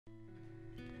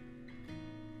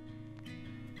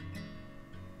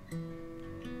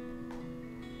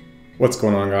What's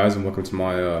going on, guys, and welcome to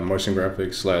my motion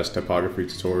graphics slash typography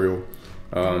tutorial.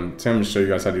 Today I'm going to show you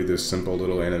guys how to do this simple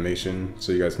little animation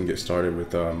so you guys can get started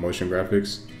with motion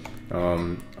graphics.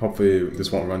 Hopefully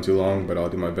this won't run too long, but I'll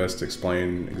do my best to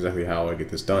explain exactly how I get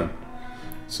this done.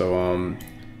 So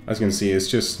as you can see, it's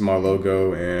just my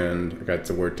logo, and I got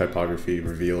the word typography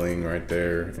revealing right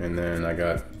there, and then I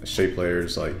got shape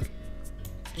layers like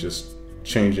just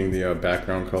changing the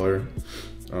background color.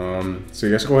 So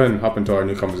you guys go ahead and hop into our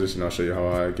new composition. I'll show you how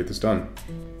I get this done.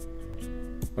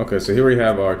 Okay, so here we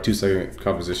have our 2-second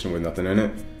composition with nothing in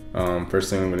it. First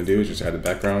thing I'm going to do is just add the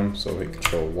background. So hit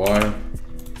Control Y,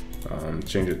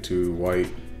 change it to white,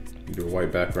 do a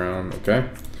white background, okay?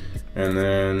 And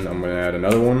then I'm going to add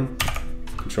another one,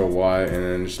 Control Y, and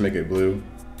then just make it blue,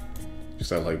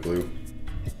 just that light blue,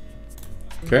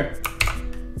 okay?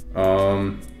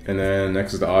 And then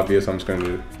next is the obvious. I'm just going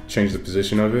to change the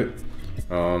position of it.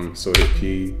 So hit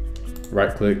P,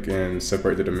 right click, and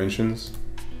separate the dimensions.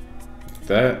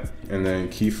 That, and then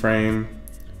keyframe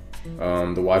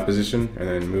the Y position, and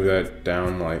then move that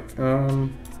down like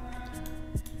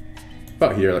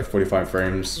about here, like 45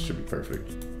 frames should be perfect.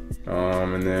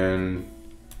 And then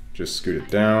just scoot it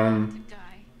down,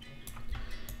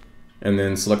 and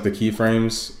then select the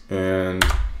keyframes and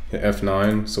hit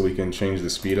F9 so we can change the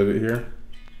speed of it here.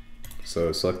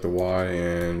 So select the Y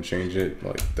and change it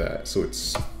like that. So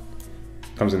it's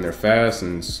comes in there fast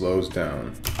and slows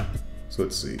down. So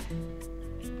let's see.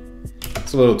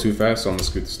 It's a little too fast, so I'm gonna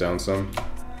scoot this down some.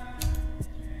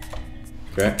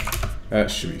 Okay, that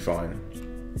should be fine.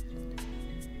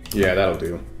 Yeah, that'll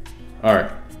do. All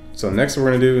right, so next what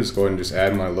we're gonna do is go ahead and just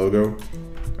add my logo.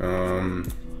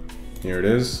 Here it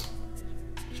is.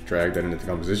 Just drag that into the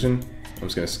composition. I'm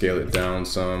just gonna scale it down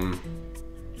some.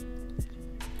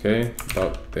 Okay,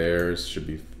 about there should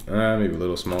be maybe a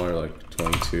little smaller, like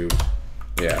 22.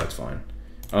 Yeah, that's fine.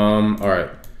 All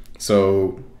right,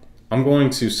 so I'm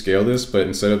going to scale this, but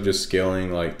instead of just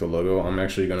scaling like the logo, I'm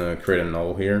actually gonna create a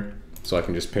null here, so I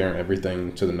can just parent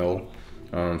everything to the null.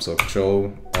 So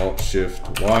Control Alt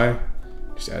Shift Y,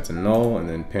 just adds a null, and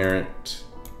then parent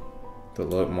the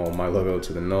my logo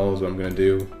to the null is what I'm gonna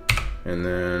do, and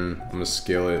then I'm gonna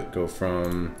scale it. Go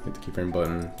from hit the keyframe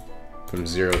button from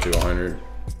 0 to 100.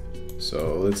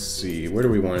 So let's see, where do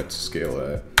we want it to scale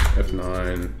at?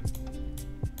 F9.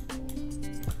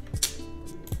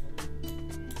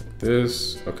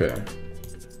 This, okay.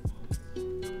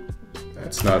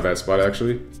 That's not a bad spot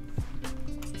actually.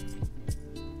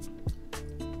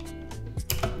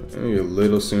 Maybe a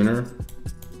little sooner.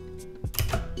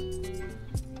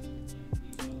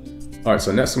 All right,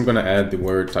 so next I'm gonna add the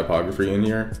word typography in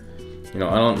here. You know,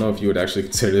 I don't know if you would actually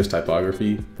consider this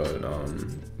typography, but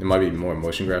it might be more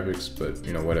motion graphics, but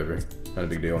you know, whatever, not a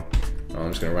big deal. I'm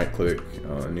just gonna right click,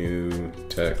 new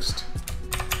text,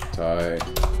 typography,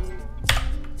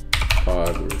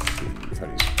 how do you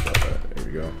spell that? There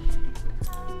we go.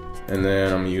 And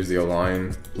then I'm gonna use the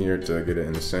align here to get it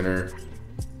in the center.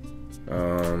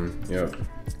 Yep,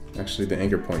 actually the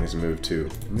anchor point is moved too.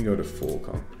 Let me go to full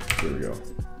comp, here we go.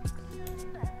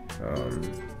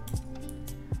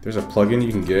 There's a plugin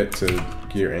you can get to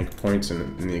get your anchor points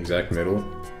in the exact middle,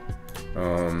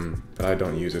 but I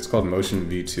don't use it. It's called Motion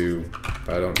V2,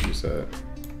 but I don't use that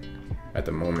at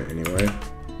the moment anyway.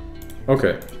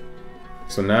 Okay,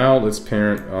 so now let's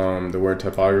parent the word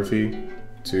typography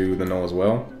to the null as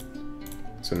well.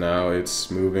 So now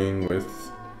it's moving with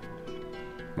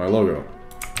my logo.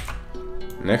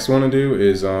 Next one to do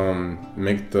is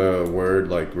make the word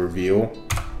like reveal.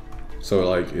 So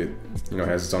like it, you know,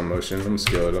 has its own motion. I'm gonna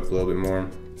scale it up a little bit more.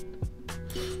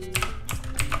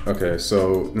 Okay,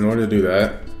 so in order to do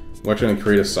that, we're actually gonna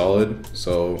create a solid.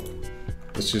 So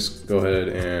let's just go ahead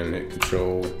and hit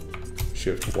Control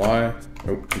Shift Y,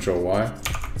 Control Y.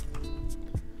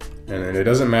 And then it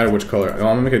doesn't matter which color. I'm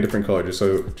gonna make a different color just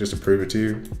to prove it to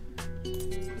you.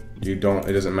 It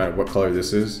doesn't matter what color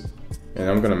this is. And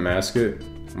I'm gonna mask it.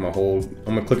 I'm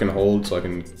gonna click and hold so I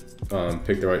can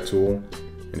pick the right tool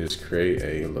and just create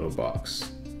a little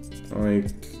box like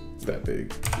that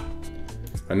big,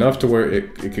 enough to where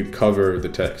it could cover the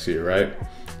text here, right?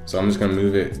 So I'm just gonna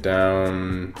move it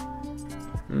down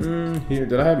here.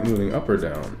 Did I have it moving up or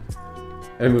down?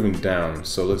 I have it moving down,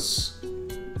 so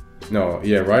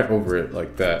right over it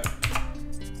like that.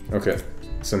 Okay,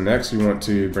 so next we want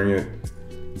to bring it,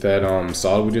 that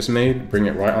solid we just made, bring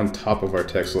it right on top of our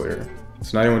text layer.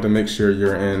 So now you want to make sure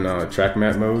you're in track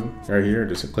matte mode right here.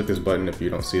 Just click this button if you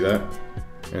don't see that,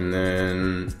 and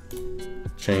then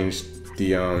change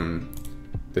the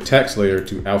text layer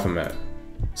to alpha matte.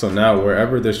 So now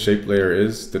wherever this shape layer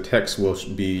is, the text will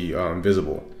be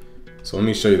visible. So let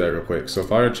me show you that real quick. So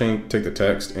if I were to take the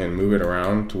text and move it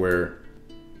around to where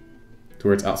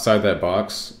it's outside that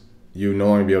box, you no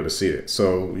longer be able to see it.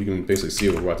 So you can basically see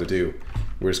what we're about to do.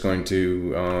 We're just going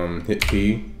to hit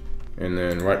P and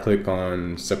then right click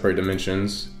on separate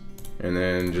dimensions and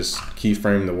then just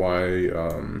keyframe the Y,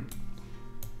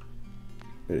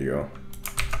 there you go,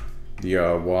 the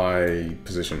Y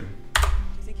position. I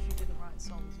think if you did the right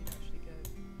songs, you'd actually go.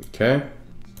 Okay.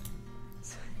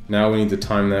 Now we need to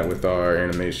time that with our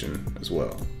animation as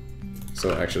well.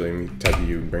 So actually, let me type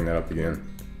U, bring that up again.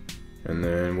 And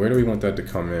then where do we want that to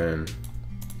come in?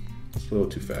 It's a little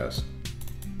too fast.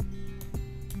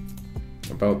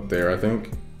 About there, I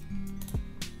think.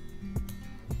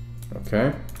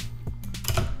 Okay.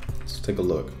 Let's take a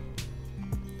look.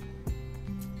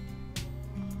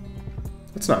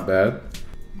 It's not bad.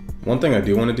 One thing I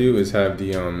do want to do is have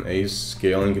the A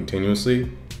scaling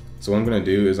continuously. So what I'm going to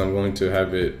do is I'm going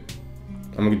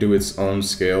to do its own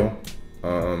scale,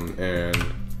 and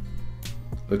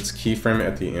let's keyframe it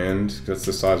at the end. That's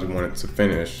the size we want it to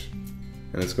finish.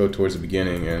 And let's go towards the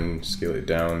beginning and scale it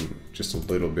down just a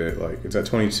little bit. Like it's at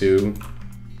 22.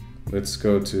 Let's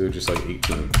go to just like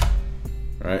 18,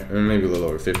 right? And maybe a little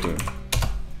over 15.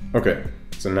 Okay,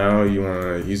 so now you want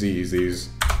to easy use these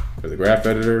for the graph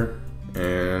editor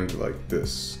and like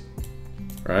this,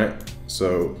 right?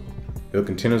 So it'll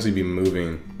continuously be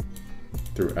moving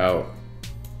throughout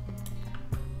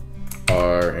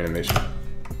our animation.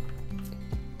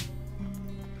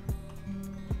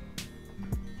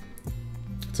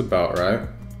 It's about right.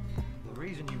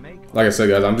 Like I said,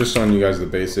 guys, I'm just showing you guys the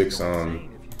basics.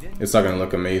 It's not gonna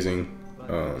look amazing.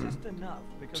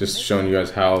 Just showing you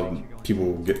guys how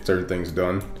people get certain things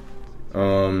done.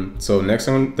 So next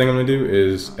thing I'm gonna do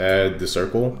is add the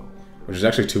circle, which is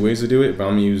actually two ways to do it, but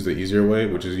I'm gonna use the easier way,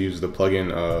 which is use the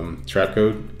plugin trap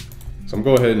code. So I'm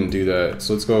gonna go ahead and do that.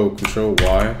 So let's go Control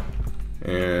Y,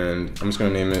 and I'm just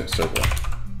gonna name it circle.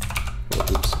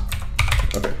 Oops.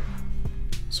 Okay.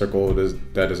 Circle,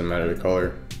 that doesn't matter the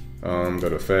color. Go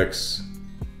to effects,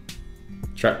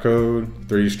 trap code,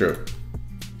 3D stroke,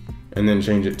 and then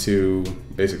change it to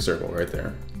basic circle right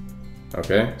there.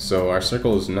 Okay, so our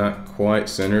circle is not quite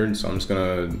centered, so I'm just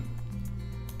gonna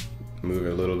move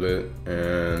it a little bit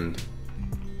and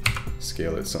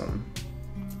scale it some.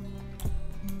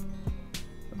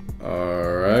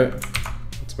 Alright,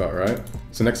 that's about right.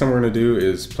 So next thing we're gonna do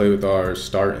is play with our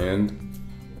start end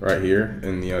right here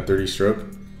in the 3D stroke.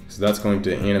 So that's going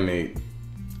to animate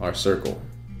our circle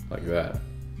like that.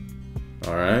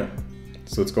 Alright,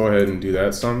 so let's go ahead and do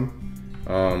that some.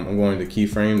 I'm going to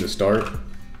keyframe the start,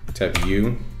 tap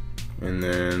U, and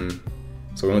then,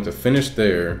 so we want to finish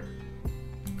there,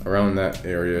 around that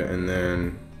area, and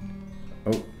then,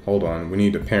 oh, hold on, we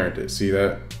need to parent it. See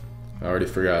that? I already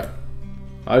forgot.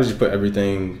 I usually put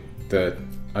everything that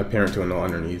I parent to a null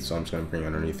underneath, so I'm just going to bring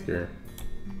underneath here.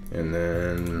 And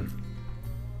then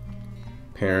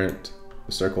parent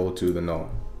the circle to the null.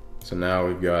 So now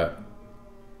we've got,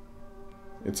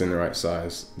 it's in the right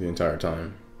size the entire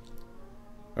time.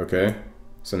 Okay,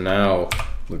 so now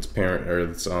let's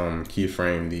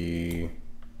keyframe the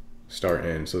start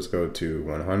end. So let's go to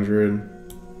 100,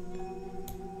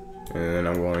 and then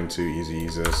I'm going to easy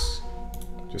ease this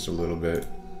just a little bit.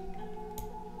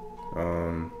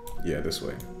 Yeah, this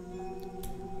way.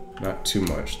 Not too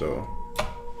much though.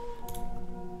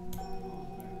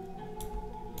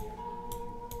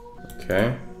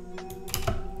 Okay.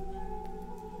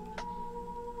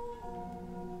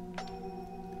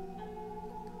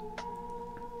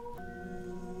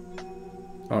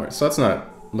 Alright, so that's not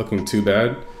looking too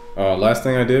bad. Last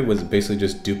thing I did was basically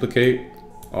just duplicate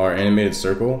our animated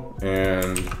circle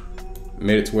and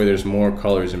made it to where there's more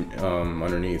colors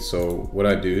underneath. So what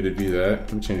I do to do that,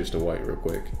 let me change this to white real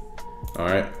quick.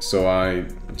 Alright, so I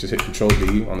just hit Control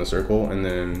D on the circle and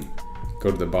then go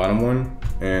to the bottom one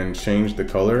and change the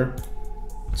color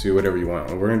to whatever you want.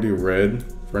 We're gonna do red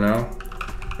for now,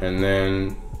 and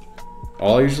then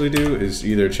all I usually do is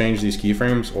either change these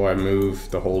keyframes or I move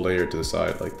the whole layer to the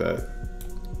side like that.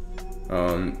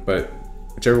 But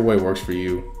whichever way works for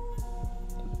you.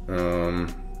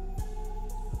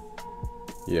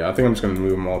 Yeah, I think I'm just gonna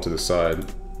move them all to the side.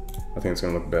 I think it's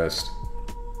gonna look best.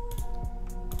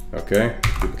 Okay,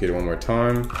 duplicate it one more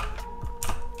time.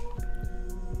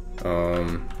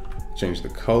 Change the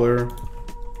color.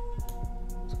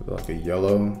 Let's go to like a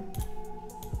yellow.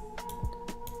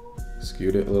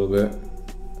 Skewed it a little bit.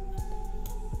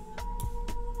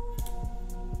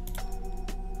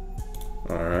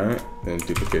 Alright, then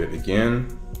duplicate it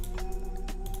again.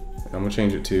 I'm gonna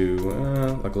change it to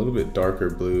like a little bit darker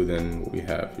blue than what we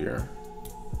have here.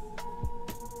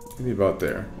 Maybe about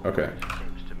there. Okay.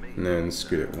 and then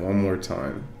scoot it one more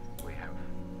time. We have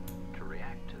to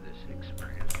react to this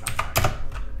experience by an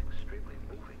extremely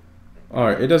moving.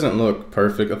 Alright, it doesn't look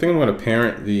perfect. I think I'm going to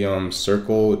parent the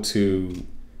circle to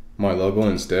my logo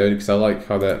instead, because I like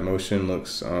how that motion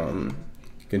looks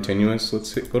continuous.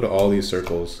 Let's go to all these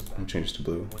circles and change to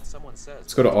blue.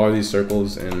 Let's go to all these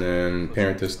circles and then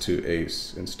parent this to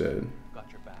Ace instead.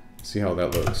 See how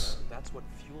that looks.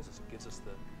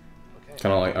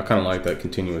 I kind of like that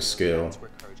continuous scale,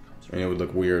 and it would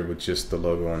look weird with just the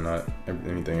logo and not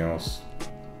anything else.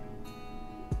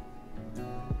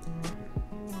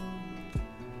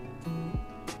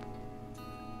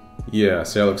 Yeah,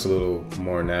 see, that looks a little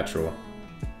more natural,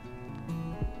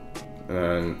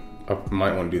 and I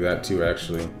might want to do that too,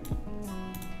 actually,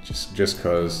 just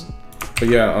cause. But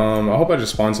yeah, I hope I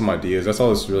just spawned some ideas. That's all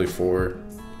this is really for,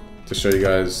 to show you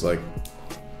guys like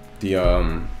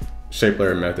the shape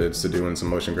layer methods to doing some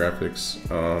motion graphics.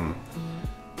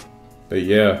 But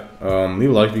yeah,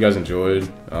 leave a like if you guys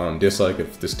enjoyed. Dislike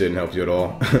if this didn't help you at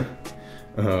all.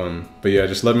 But yeah,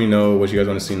 just let me know what you guys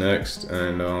want to see next,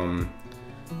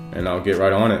 and I'll get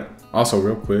right on it. Also,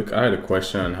 real quick, I had a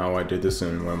question on how I did this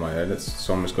in one of my edits,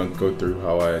 so I'm just going to go through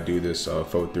how I do this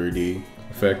faux 3D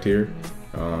effect here.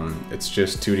 It's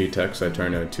just 2D text. I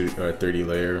turn a 3D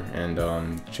layer and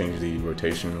change the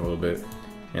rotation a little bit,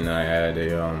 and then I add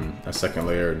a second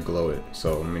layer and glow it.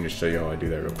 So let me just show you how I do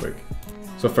that real quick.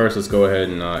 So first, let's go ahead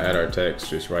and add our text.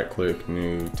 Just right click,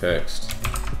 new text,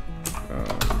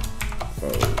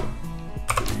 faux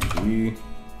 3D.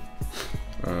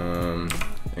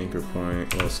 Anchor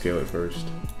point, we'll scale it first.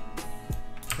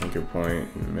 Anchor point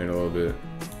in the middle of it.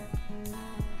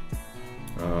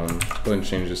 Let's go ahead and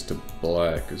change this to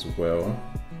black as well.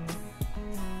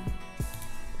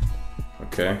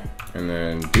 Okay, and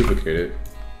then duplicate it,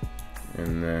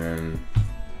 and then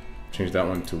change that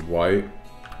one to white.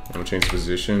 I'm gonna change the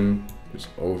position just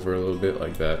over a little bit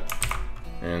like that,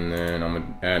 and then I'm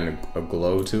gonna add a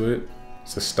glow to it.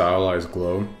 It's a stylized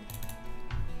glow,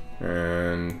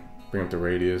 and bring up the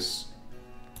radius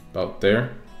about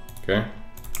there. Okay,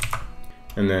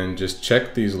 and then just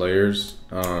check these layers,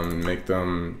 make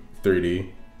them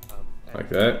 3D like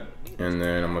that, and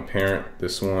then I'm gonna parent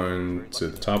this one to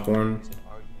the top one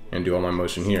and do all my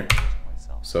motion here.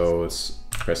 So let's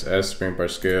press S, bring up our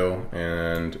scale,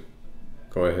 and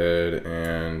go ahead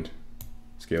and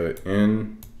scale it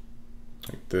in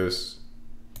like this.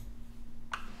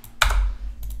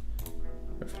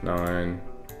 F9.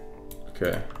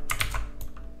 Okay.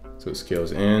 So it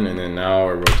scales in, and then now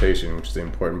our rotation, which is the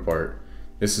important part.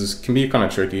 This can be kind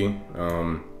of tricky.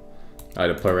 I had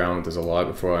to play around with this a lot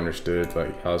before I understood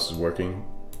like how this is working.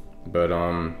 But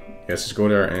let's just go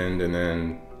to our end and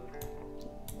then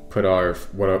put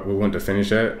what we want to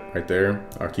finish at right there,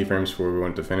 our keyframes for where we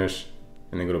want to finish,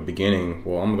 and then go to beginning.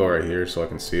 Well, I'm gonna go right here so I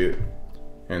can see it,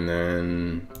 and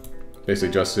then basically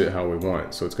adjust it how we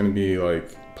want. So it's gonna be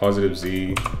like positive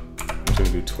Z, I'm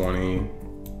gonna do 20.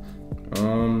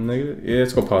 Negative, yeah,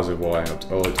 let's go positive Y up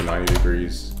to 90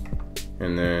 degrees,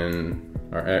 and then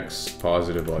our X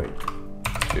positive like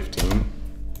 15.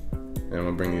 And I'm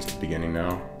gonna bring these to beginning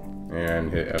now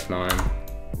and hit F9.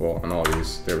 Well, on all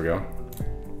these, there we go.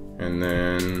 And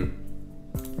then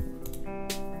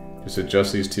just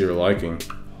adjust these to your liking.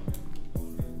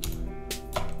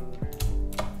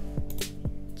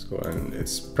 Let's go ahead, and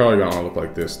it's probably gonna look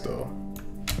like this though.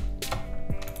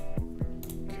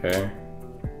 Okay.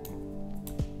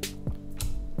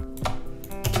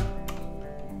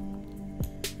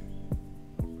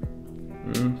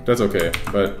 That's okay,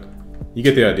 but you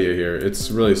get the idea here.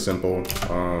 It's really simple.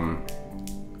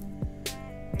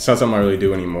 It's not something I really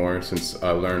do anymore since I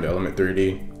learned Element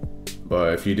 3D.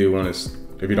 But if you don't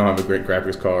have a great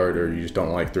graphics card, or you just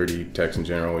don't like 3D text in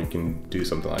general, you can do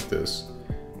something like this.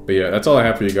 But yeah, that's all I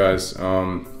have for you guys.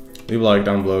 Leave a like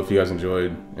down below if you guys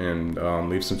enjoyed, and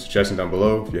leave some suggestions down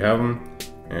below if you have them.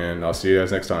 And I'll see you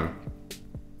guys next time.